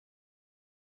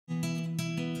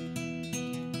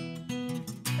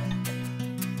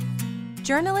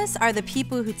Journalists are the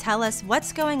people who tell us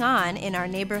what's going on in our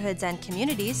neighborhoods and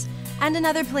communities and in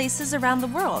other places around the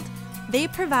world. They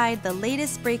provide the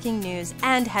latest breaking news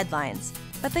and headlines,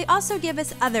 but they also give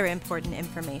us other important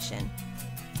information.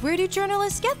 Where do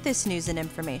journalists get this news and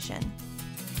information?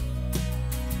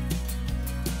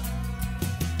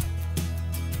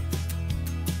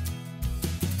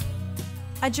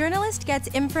 A journalist gets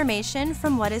information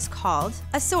from what is called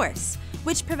a source,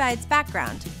 which provides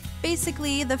background,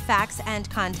 basically the facts and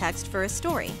context for a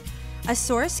story. A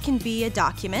source can be a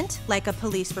document, like a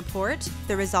police report,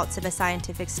 the results of a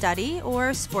scientific study,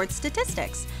 or sports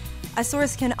statistics. A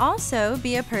source can also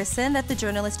be a person that the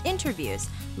journalist interviews,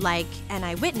 like an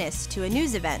eyewitness to a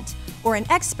news event, or an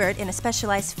expert in a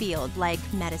specialized field like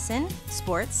medicine,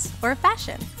 sports, or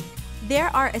fashion.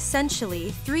 There are essentially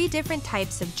 3 different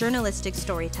types of journalistic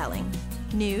storytelling: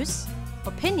 news,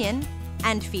 opinion,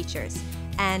 and features.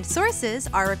 And sources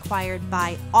are required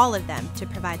by all of them to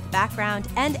provide the background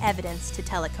and evidence to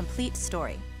tell a complete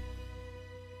story.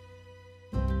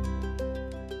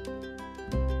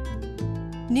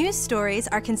 News stories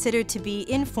are considered to be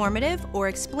informative or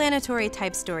explanatory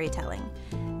type storytelling.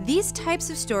 These types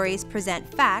of stories present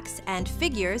facts and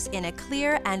figures in a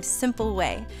clear and simple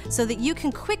way so that you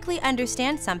can quickly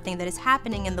understand something that is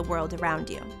happening in the world around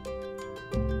you.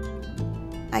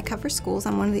 I cover schools.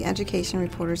 I'm one of the education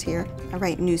reporters here. I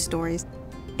write news stories.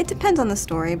 It depends on the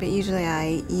story, but usually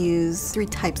I use 3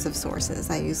 types of sources.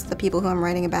 I use the people who I'm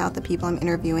writing about, the people I'm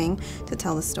interviewing to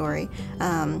tell the story.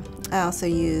 I also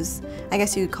use, I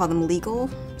guess you would call them legal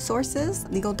sources,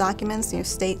 legal documents,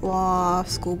 state law,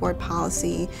 school board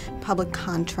policy, public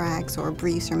contracts, or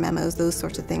briefs or memos, those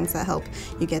sorts of things that help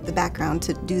you get the background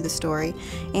to do the story,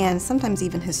 and sometimes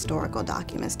even historical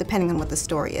documents, depending on what the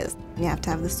story is. You have to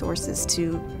have the sources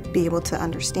to be able to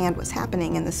understand what's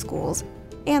happening in the schools,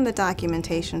 and the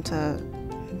documentation to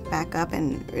back up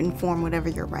and inform whatever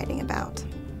you're writing about.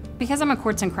 Because I'm a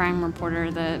courts and crime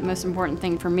reporter, the most important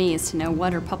thing for me is to know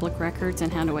what are public records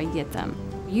and how do I get them.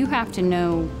 You have to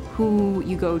know who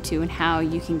you go to and how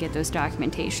you can get those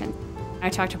documentation. I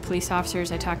talk to police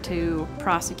officers, I talk to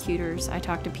prosecutors, I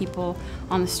talk to people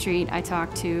on the street, I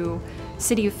talk to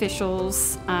city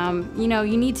officials.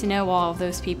 You need to know all of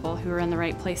those people who are in the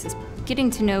right places.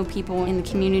 Getting to know people in the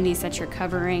communities that you're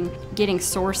covering, getting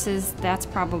sources, that's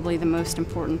probably the most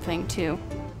important thing too.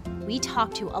 We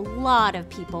talk to a lot of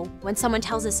people. When someone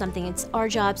tells us something, it's our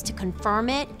jobs to confirm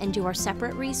it and do our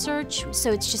separate research.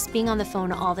 So it's just being on the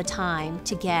phone all the time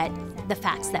to get the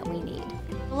facts that we need.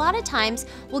 A lot of times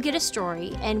we'll get a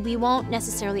story and we won't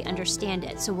necessarily understand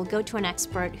it. So we'll go to an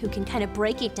expert who can kind of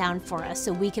break it down for us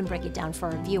so we can break it down for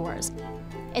our viewers.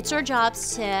 It's our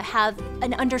jobs to have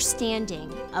an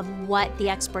understanding of what the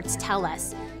experts tell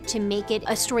us to make it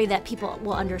a story that people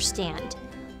will understand.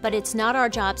 But it's not our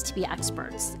jobs to be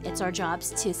experts. It's our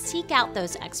jobs to seek out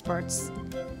those experts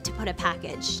to put a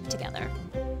package together.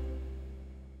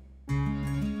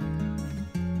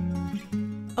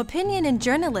 Opinion in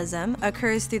journalism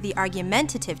occurs through the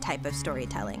argumentative type of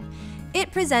storytelling.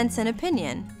 It presents an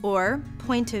opinion, or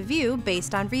point of view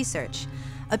based on research.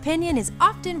 Opinion is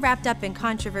often wrapped up in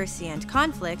controversy and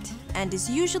conflict, and is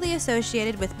usually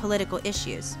associated with political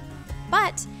issues.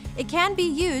 But it can be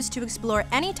used to explore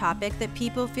any topic that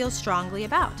people feel strongly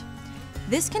about.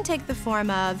 This can take the form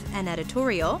of an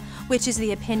editorial, which is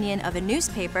the opinion of a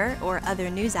newspaper or other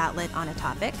news outlet on a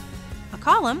topic, a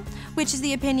column, which is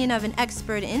the opinion of an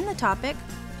expert in the topic,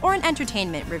 or an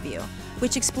entertainment review,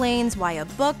 which explains why a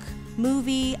book,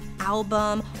 movie,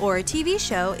 album, or a TV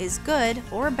show is good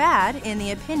or bad in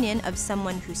the opinion of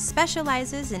someone who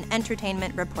specializes in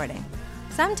entertainment reporting.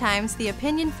 Sometimes the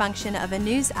opinion function of a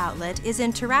news outlet is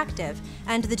interactive,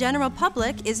 and the general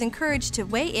public is encouraged to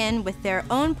weigh in with their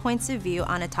own points of view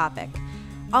on a topic.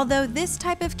 Although this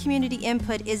type of community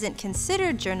input isn't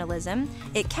considered journalism,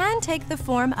 it can take the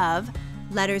form of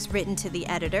letters written to the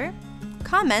editor,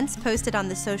 comments posted on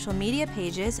the social media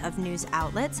pages of news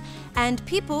outlets, and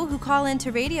people who call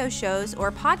into radio shows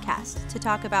or podcasts to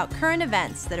talk about current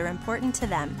events that are important to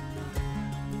them.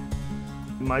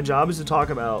 My job is to talk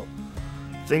about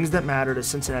things that matter to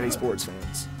Cincinnati sports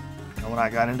fans. When I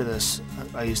got into this,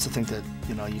 I used to think that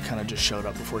you kind of just showed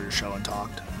up before your show and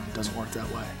talked. It doesn't work that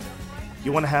way.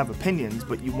 You want to have opinions,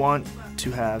 but you want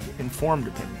to have informed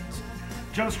opinions.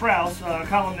 Joe Strauss,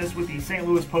 columnist with the St.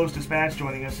 Louis Post-Dispatch,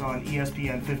 joining us on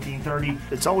ESPN 1530.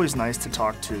 It's always nice to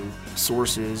talk to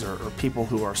sources or people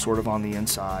who are sort of on the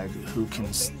inside who can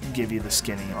give you the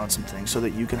skinny on some things so that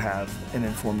you can have an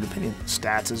informed opinion.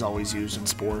 Stats is always used in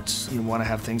sports. You want to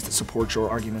have things that support your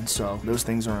arguments, so those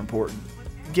things are important.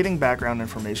 Getting background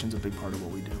information is a big part of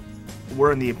what we do.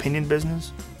 we're in the opinion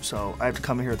business, so I have to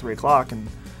come in here at 3 o'clock and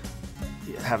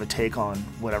have a take on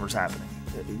whatever's happening.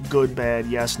 Good, bad,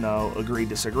 yes, no, agree,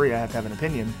 disagree. I have to have an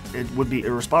opinion. It would be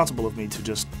irresponsible of me to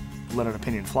just let an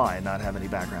opinion fly and not have any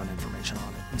background information on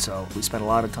it. And so we spend a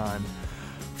lot of time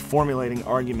formulating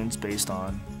arguments based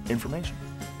on information.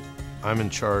 I'm in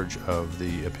charge of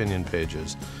the opinion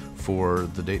pages for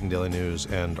the Dayton Daily News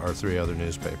and our 3 other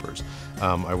newspapers.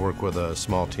 I work with a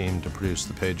small team to produce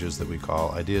the pages that we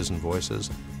call Ideas and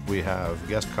Voices. We have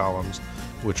guest columns,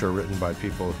 which are written by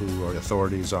people who are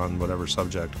authorities on whatever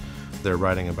subject they're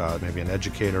writing about, maybe an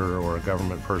educator or a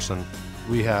government person.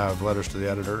 We have letters to the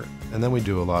editor, and then we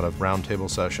do a lot of roundtable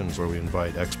sessions where we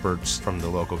invite experts from the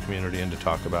local community in to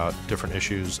talk about different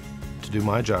issues. To do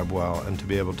my job well and to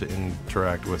be able to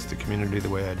interact with the community the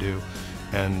way I do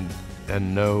and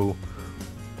know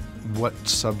what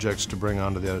subjects to bring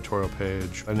onto the editorial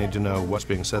page. I need to know what's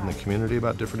being said in the community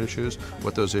about different issues,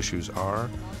 what those issues are,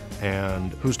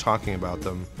 and who's talking about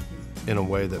them in a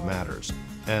way that matters.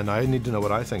 And I need to know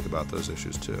what I think about those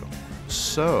issues too.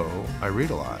 So I read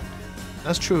a lot.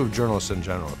 That's true of journalists in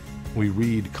general. We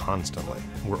read constantly.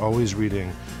 We're always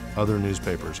reading other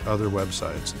newspapers, other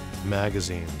websites,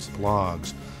 magazines,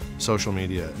 blogs, social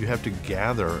media. You have to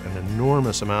gather an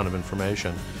enormous amount of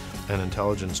information and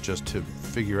intelligence just to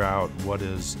figure out what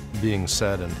is being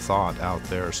said and thought out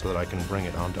there so that I can bring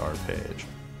it onto our page.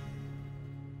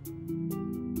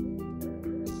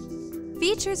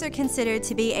 Features are considered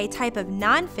to be a type of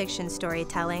nonfiction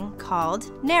storytelling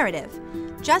called narrative.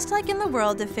 Just like in the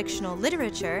world of fictional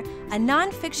literature, a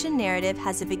nonfiction narrative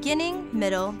has a beginning,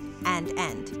 middle, and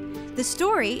end. The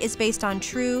story is based on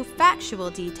true, factual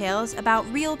details about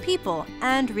real people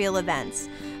and real events,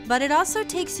 but it also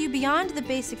takes you beyond the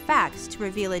basic facts to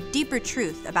reveal a deeper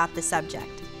truth about the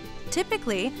subject.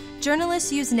 Typically,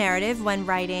 journalists use narrative when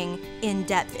writing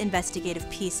in-depth investigative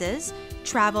pieces,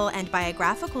 travel and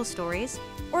biographical stories,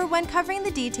 or when covering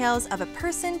the details of a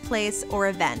person, place, or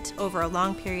event over a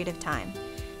long period of time.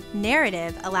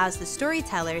 Narrative allows the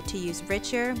storyteller to use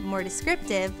richer, more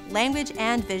descriptive language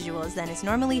and visuals than is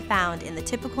normally found in the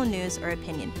typical news or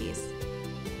opinion piece.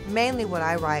 Mainly what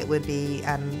I write would be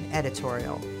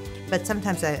editorial, but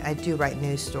sometimes I do write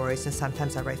news stories and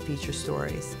sometimes I write feature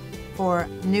stories. For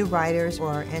new writers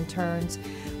or interns,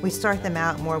 we start them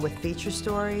out more with feature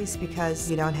stories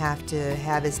because you don't have to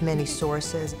have as many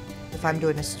sources. If I'm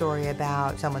doing a story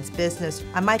about someone's business,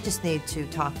 I might just need to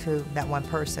talk to that one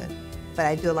person. But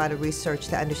I do a lot of research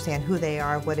to understand who they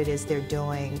are, what it is they're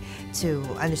doing, to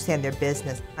understand their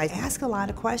business. I ask a lot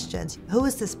of questions. Who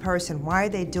is this person? Why are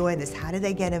they doing this? How do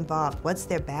they get involved? What's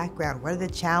their background? What are the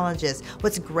challenges?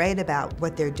 What's great about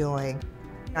what they're doing?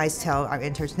 I always tell our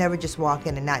interns, never just walk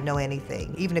in and not know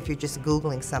anything. Even if you're just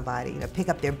Googling somebody, pick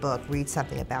up their book, read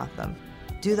something about them.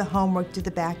 Do the homework, do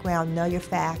the background, know your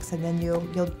facts, and then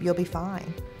you'll be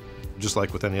fine. Just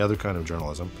like with any other kind of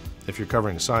journalism, if you're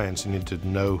covering science, you need to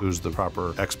know who's the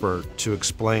proper expert to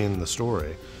explain the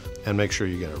story and make sure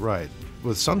you get it right.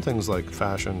 With some things like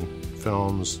fashion,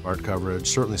 films, art coverage,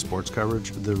 certainly sports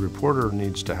coverage, the reporter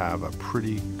needs to have a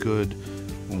pretty good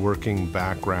working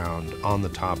background on the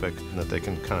topic that they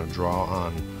can kind of draw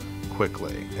on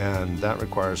quickly. And that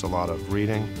requires a lot of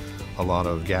reading, a lot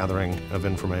of gathering of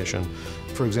information.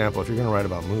 For example, if you're going to write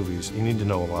about movies, you need to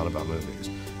know a lot about movies.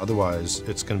 Otherwise,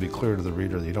 it's going to be clear to the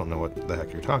reader that you don't know what the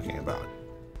heck you're talking about.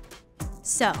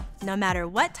 So, no matter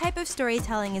what type of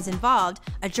storytelling is involved,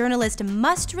 a journalist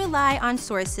must rely on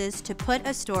sources to put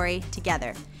a story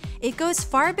together. It goes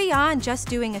far beyond just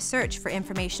doing a search for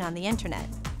information on the internet.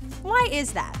 Why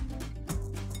is that?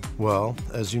 Well,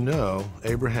 as you know,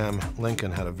 Abraham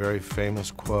Lincoln had a very famous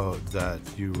quote that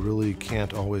you really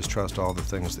can't always trust all the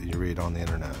things that you read on the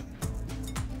internet.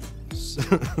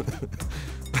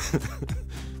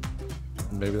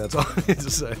 Maybe that's all I need to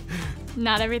say.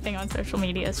 Not everything on social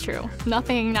media is true.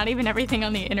 Nothing, not even everything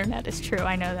on the internet is true.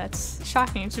 I know that's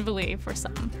shocking to believe for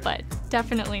some, but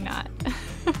definitely not.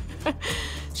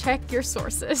 Check your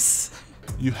sources.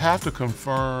 You have to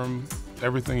confirm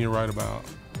everything you write about,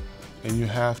 and you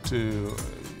have to,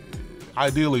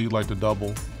 ideally you'd like to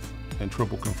double and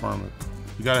triple confirm it.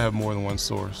 You gotta have more than one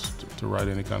source to write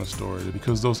any kind of story,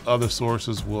 because those other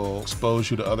sources will expose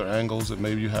you to other angles that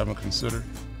maybe you haven't considered.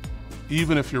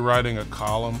 Even if you're writing a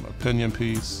column, opinion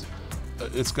piece,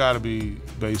 it's gotta be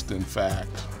based in fact.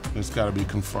 It's gotta be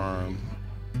confirmed.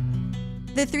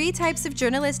 The 3 types of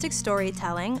journalistic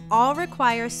storytelling all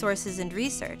require sources and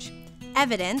research.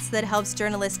 Evidence that helps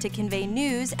journalists to convey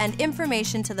news and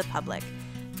information to the public.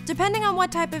 Depending on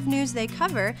what type of news they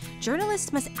cover,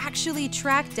 journalists must actually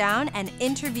track down and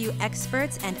interview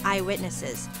experts and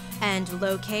eyewitnesses. and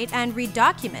locate and read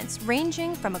documents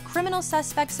ranging from a criminal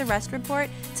suspect's arrest report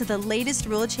to the latest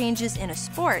rule changes in a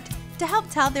sport to help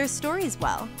tell their stories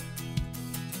well.